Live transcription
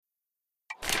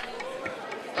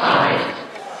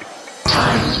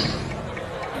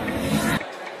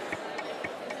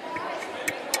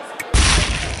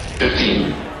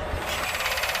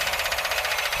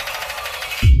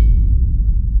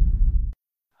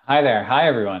Hi there. Hi,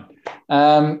 everyone.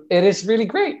 It is really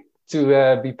great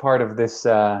to be part of this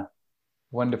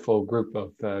wonderful group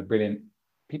of brilliant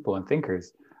people and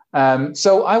thinkers.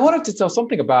 So, I wanted to tell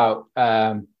something about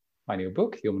my new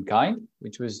book, Humankind,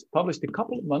 which was published a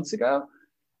couple of months ago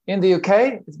in the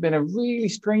UK. It's been a really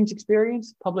strange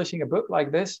experience publishing a book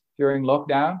like this during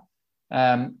lockdown.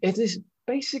 It is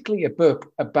basically a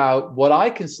book about what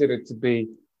I consider to be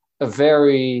a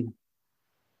very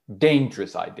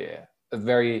dangerous idea, a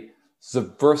very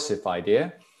subversive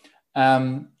idea,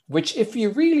 which, if you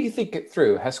really think it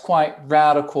through, has quite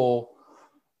radical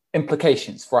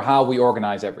implications for how we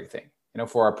organize everything,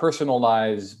 for our personal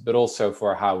lives, but also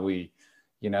for how we,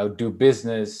 do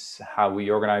business, how we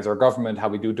organize our government, how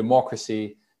we do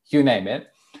democracy, you name it.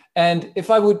 And if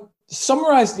I would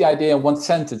summarize the idea in one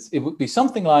sentence, it would be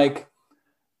something like,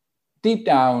 deep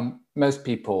down, most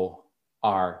people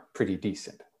are pretty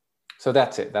decent. So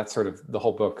that's it. That's sort of the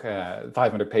whole book,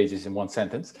 500 pages in one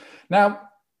sentence. Now,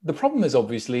 the problem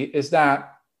is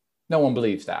that no one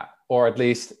believes that, or at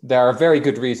least there are very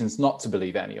good reasons not to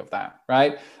believe any of that,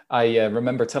 right? I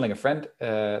remember telling a friend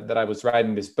that I was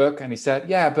writing this book, and he said,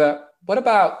 "Yeah, but what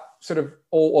about sort of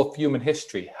all of human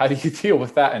history? How do you deal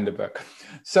with that in the book?"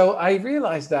 So I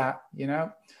realized that,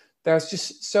 there's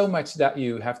just so much that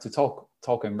you have to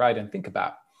talk and write and think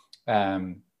about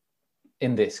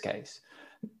in this case.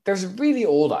 There's a really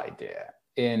old idea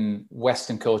in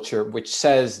Western culture which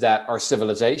says that our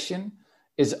civilization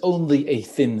is only a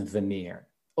thin veneer,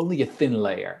 only a thin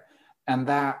layer, and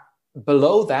that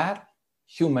below that,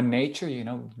 human nature,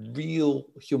 real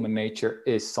human nature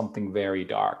is something very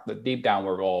dark, that deep down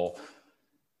we're all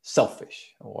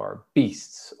selfish or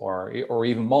beasts or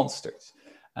even monsters.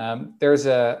 There's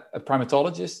a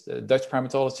primatologist, a Dutch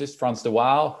primatologist, Frans de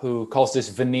Waal, who calls this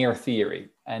veneer theory.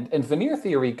 And veneer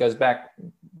theory goes back,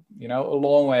 a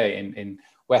long way in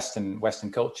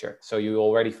Western culture. So you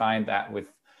already find that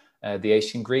with the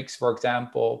ancient Greeks, for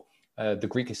example, the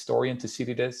Greek historian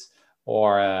Thucydides,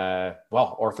 or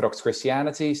Orthodox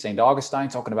Christianity, Saint Augustine,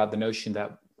 talking about the notion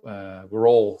that we're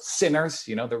all sinners,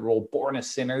 that we're all born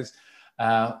as sinners,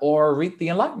 or read the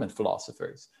Enlightenment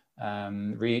philosophers.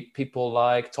 Read people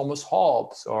like Thomas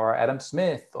Hobbes or Adam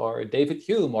Smith or David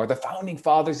Hume or the founding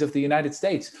fathers of the United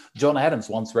States. John Adams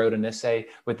once wrote an essay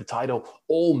with the title,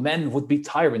 "All Men Would Be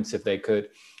Tyrants If They Could."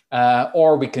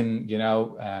 Or we can,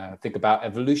 think about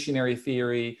evolutionary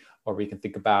theory, or we can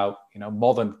think about,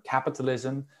 modern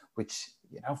capitalism, which,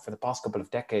 for the past couple of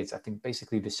decades, I think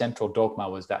basically the central dogma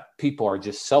was that people are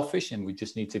just selfish and we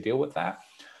just need to deal with that.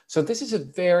 So this is a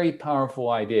very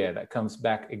powerful idea that comes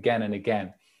back again and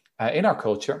again in our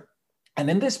culture. And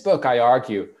in this book, I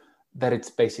argue that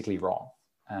it's basically wrong,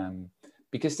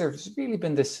 because there's really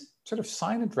been this sort of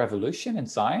silent revolution in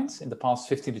science in the past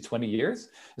 15 to 20 years,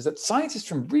 is that scientists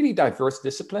from really diverse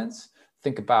disciplines,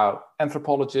 think about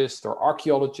anthropologists or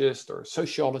archaeologists or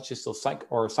sociologists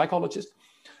or psychologists,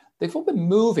 they've all been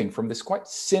moving from this quite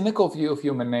cynical view of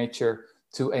human nature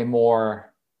to a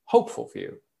more hopeful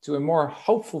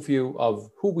view of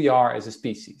who we are as a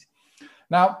species.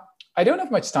 Now, I don't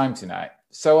have much time tonight,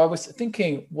 so I was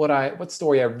thinking what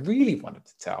story I really wanted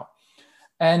to tell.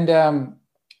 And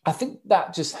I think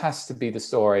that just has to be the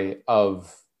story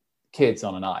of kids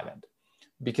on an island,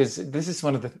 because this is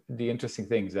one of the interesting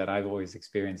things that I've always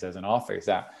experienced as an author, is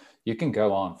that you can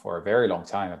go on for a very long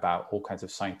time about all kinds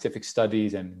of scientific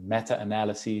studies and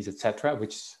meta-analyses, etc.,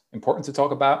 which is important to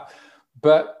talk about.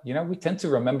 But, we tend to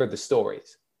remember the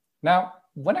stories. Now,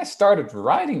 when I started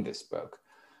writing this book,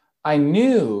 I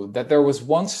knew that there was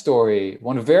one story,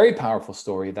 one very powerful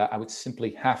story, that I would simply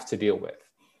have to deal with.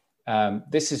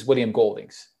 This is William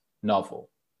Golding's novel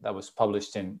that was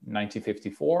published in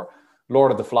 1954,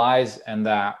 Lord of the Flies, and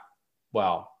that,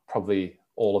 probably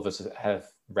all of us have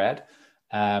read.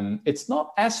 It's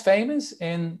not as famous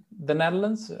in the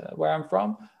Netherlands, where I'm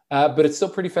from, but it's still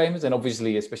pretty famous. And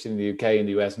obviously, especially in the UK and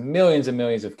the US, millions and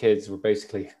millions of kids were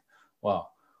basically,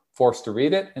 forced to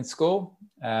read it in school.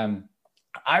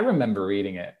 I remember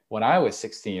reading it when I was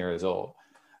 16 years old.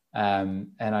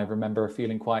 And I remember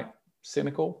feeling quite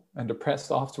cynical and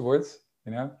depressed afterwards.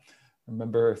 I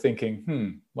remember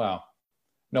thinking,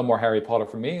 no more Harry Potter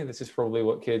for me. This is probably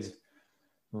what kids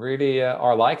really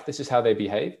are like. This is how they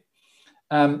behave.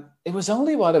 It was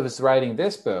only while I was writing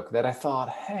this book that I thought,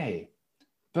 hey,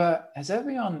 but has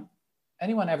anyone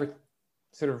ever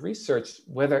sort of researched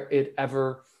whether it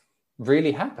ever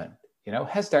really happened?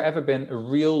 Has there ever been a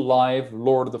real live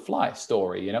Lord of the Flies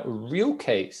story, a real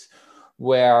case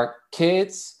where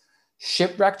kids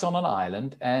shipwrecked on an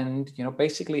island and,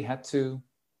 basically had to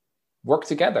work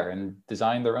together and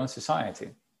design their own society?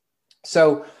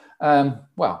 So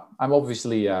Well, I'm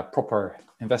obviously a proper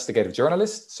investigative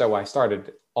journalist, so I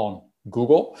started on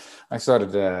Google. I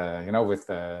started, with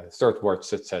search words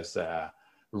such as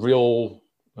real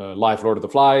life Lord of the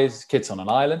Flies, kids on an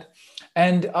island.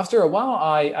 And after a while,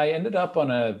 I ended up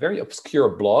on a very obscure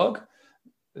blog.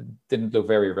 It didn't look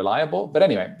very reliable. But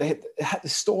anyway, they had the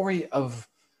story of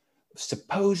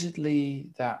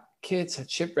supposedly that kids had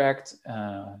shipwrecked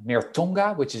near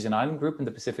Tonga, which is an island group in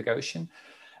the Pacific Ocean,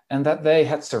 and that they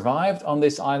had survived on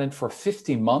this island for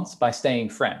 15 months by staying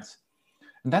friends.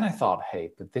 And then I thought,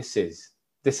 hey, but this is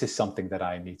something that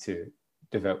I need to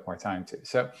devote more time to.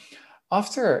 So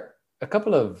after a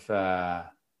couple of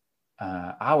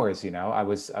hours, I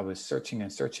was searching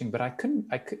and searching, but I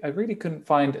really couldn't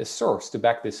find a source to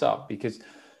back this up, because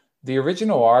the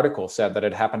original article said that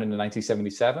it happened in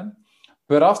 1977.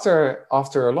 But after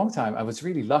a long time, I was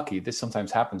really lucky. This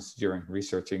sometimes happens during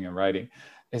researching and writing,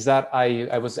 is that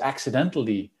I was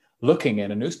accidentally looking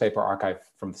in a newspaper archive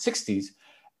from the 60s.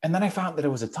 And then I found that it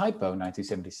was a typo in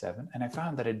 1977. And I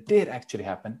found that it did actually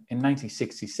happen in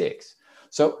 1966.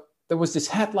 So there was this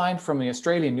headline from the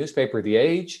Australian newspaper, The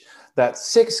Age, that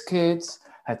 6 kids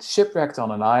had shipwrecked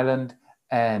on an island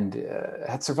and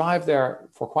had survived there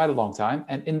for quite a long time.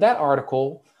 And in that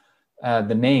article,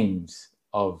 the names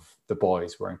of the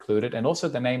boys were included, and also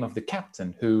the name of the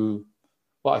captain who,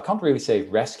 well, I can't really say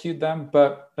rescued them,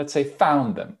 but let's say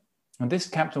found them. And this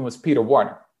captain was Peter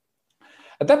Warner.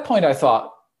 At that point, I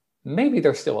thought, maybe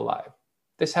they're still alive.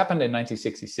 This happened in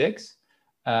 1966.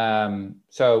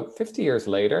 So 50 years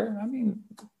later, I mean,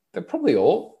 they're probably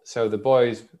old. So the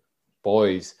boys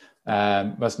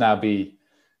must now be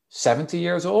 70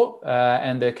 years old,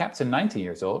 and the captain 90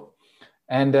 years old.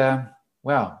 And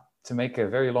well, to make a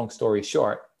very long story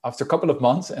short, after a couple of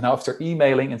months and after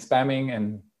emailing and spamming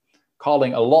and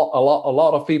calling a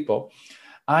lot of people,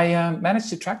 I managed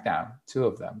to track down 2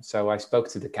 of them. So I spoke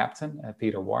to the captain,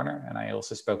 Peter Warner, and I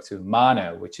also spoke to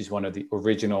Mano, which is one of the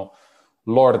original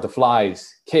Lord of the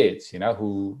Flies kids,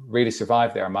 who really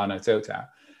survived there, Mano Tota.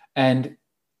 And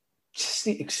just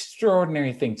the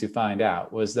extraordinary thing to find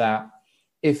out was that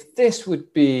if this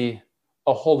would be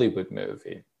a Hollywood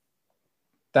movie,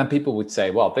 then people would say,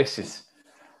 well, this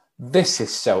is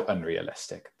so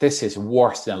unrealistic. This is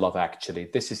worse than Love Actually.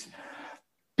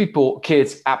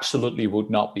 Kids absolutely would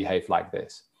not behave like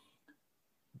this.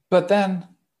 But then,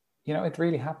 it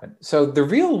really happened. So the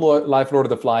real life Lord of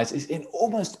the Flies is in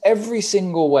almost every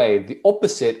single way the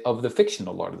opposite of the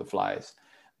fictional Lord of the Flies.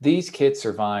 These kids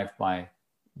survived by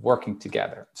working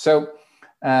together. So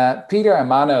Peter and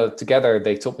Mano together,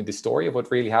 they told me the story of what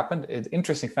really happened. An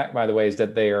interesting fact, by the way, is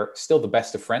that they are still the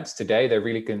best of friends today. They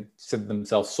really consider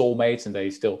themselves soulmates, and they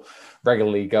still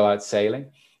regularly go out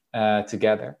sailing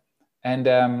together. And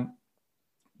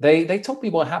they told me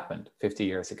what happened 50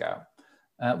 years ago.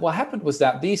 What happened was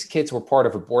that these kids were part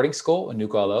of a boarding school in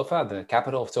Nuku'alofa, the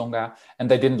capital of Tonga, and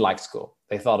they didn't like school.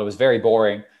 They thought it was very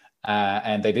boring,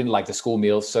 and they didn't like the school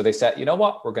meals. So they said, you know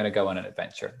what, we're going to go on an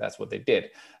adventure. That's what they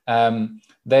did.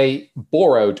 They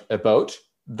borrowed a boat.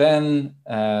 Then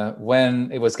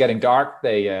when it was getting dark,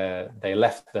 they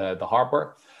left the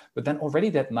harbor. But then already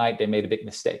that night, they made a big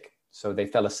mistake. So they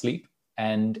fell asleep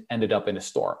and ended up in a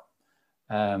storm.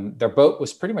 Their boat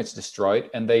was pretty much destroyed,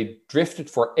 and they drifted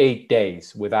for 8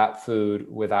 days without food,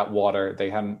 without water. They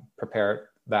hadn't prepared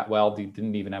that well. They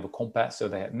didn't even have a compass, so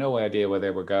they had no idea where they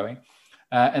were going.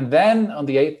 And then on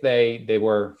the 8th day, they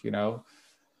were,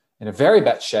 in a very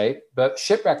bad shape, but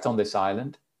shipwrecked on this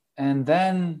island, and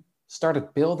then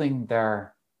started building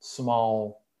their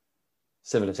small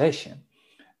civilization.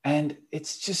 And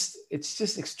it's just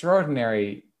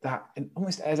extraordinary that,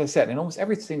 as I said, in almost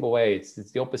every single way, it's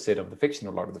the opposite of the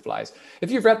fictional Lord of the Flies.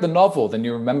 If you've read the novel, then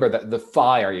you remember that the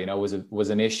fire, was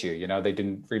an issue. They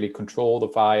didn't really control the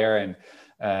fire, and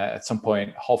at some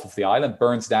point, half of the island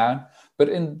burns down. But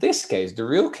in this case, the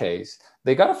real case,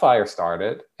 they got a fire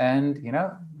started, and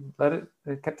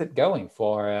they kept it going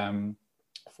for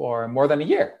more than a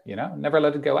year. Never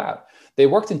let it go out. They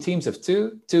worked in teams of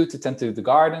two to tend to the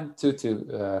garden, 2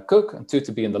 to cook, and 2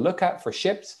 to be in the lookout for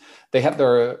ships. They had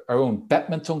their own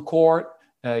badminton court,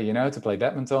 to play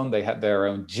badminton. They had their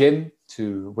own gym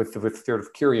with sort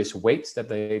of curious weights that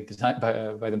they designed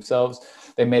by themselves.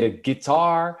 They made a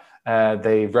guitar.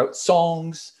 They wrote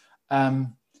songs.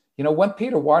 When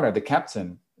Peter Warner, the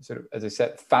captain, sort of, as I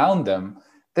said, found them,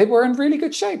 they were in really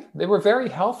good shape. They were very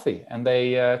healthy, and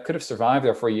they could have survived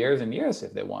there for years and years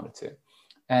if they wanted to.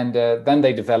 And then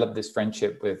they developed this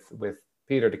friendship with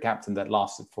Peter, the captain, that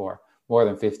lasted for more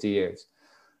than 50 years.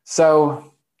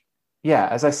 So, yeah,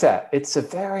 as I said, it's a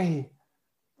very,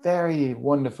 very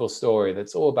wonderful story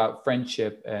that's all about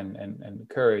friendship and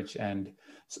courage. And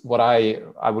what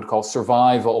I would call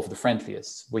survival of the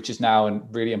friendliest, which is now a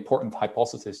really important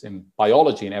hypothesis in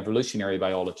biology and evolutionary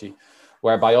biology,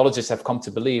 where biologists have come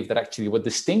to believe that actually what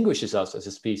distinguishes us as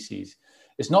a species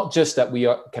is not just that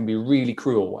can be really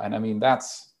cruel. And I mean,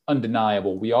 that's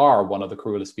undeniable. We are one of the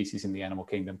cruelest species in the animal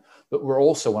kingdom, but we're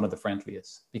also one of the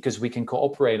friendliest because we can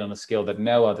cooperate on a scale that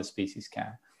no other species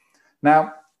can.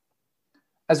 Now,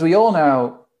 as we all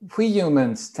know, we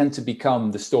humans tend to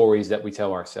become the stories that we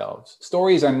tell ourselves.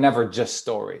 Stories are never just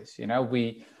stories. You know,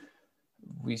 we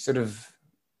sort of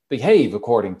behave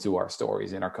according to our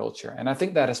stories in our culture. And I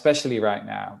think that especially right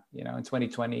now, you know, in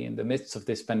 2020, in the midst of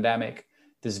this pandemic,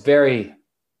 this very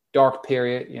dark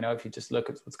period, you know, if you just look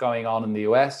at what's going on in the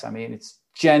US, I mean, it's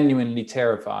genuinely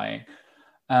terrifying.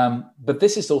 But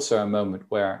this is also a moment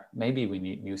where maybe we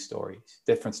need new stories,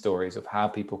 different stories of how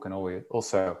people can always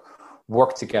also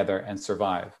work together and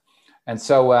survive. And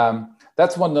so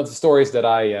that's one of the stories that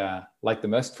I like the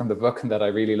most from the book and that I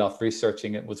really loved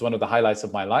researching. It was one of the highlights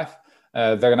of my life.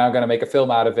 They're now going to make a film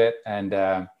out of it. And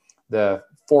the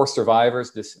 4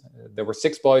 survivors, there were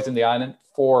 6 boys in the island.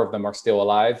 4 of them are still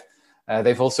alive.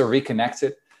 They've also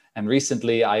reconnected. And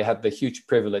recently I had the huge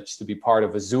privilege to be part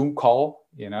of a Zoom call.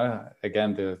 You know,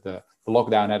 again, the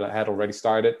lockdown had already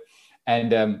started.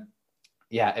 And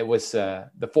yeah, it was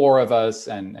the 4 of us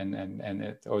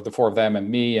or the 4 of them and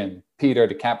me and Peter,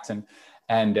 the captain.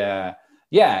 And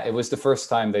yeah, it was the first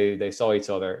time they saw each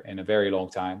other in a very long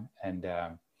time. And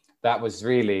that was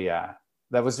really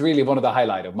one of the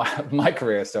highlights of my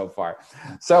career so far.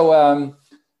 So,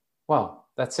 well,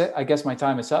 that's it. I guess my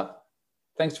time is up.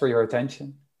 Thanks for your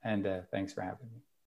attention and thanks for having me.